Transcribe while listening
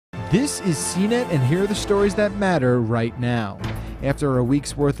This is CNET, and here are the stories that matter right now. After a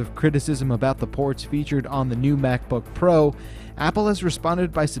week's worth of criticism about the ports featured on the new MacBook Pro, Apple has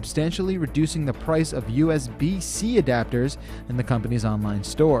responded by substantially reducing the price of USB-C adapters in the company's online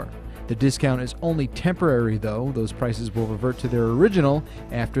store. The discount is only temporary, though. Those prices will revert to their original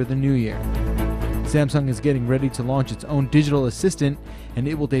after the new year. Samsung is getting ready to launch its own digital assistant, and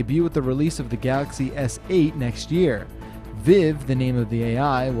it will debut with the release of the Galaxy S8 next year. Viv, the name of the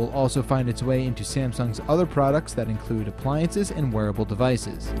AI, will also find its way into Samsung's other products that include appliances and wearable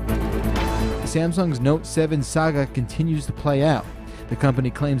devices. Samsung's Note 7 saga continues to play out. The company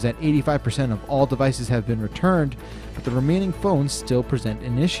claims that 85% of all devices have been returned, but the remaining phones still present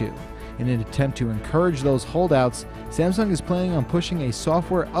an issue. In an attempt to encourage those holdouts, Samsung is planning on pushing a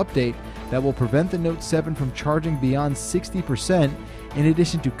software update that will prevent the Note 7 from charging beyond 60%, in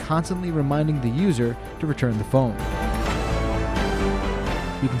addition to constantly reminding the user to return the phone.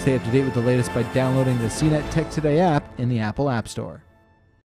 You can stay up to date with the latest by downloading the CNET Tech Today app in the Apple App Store.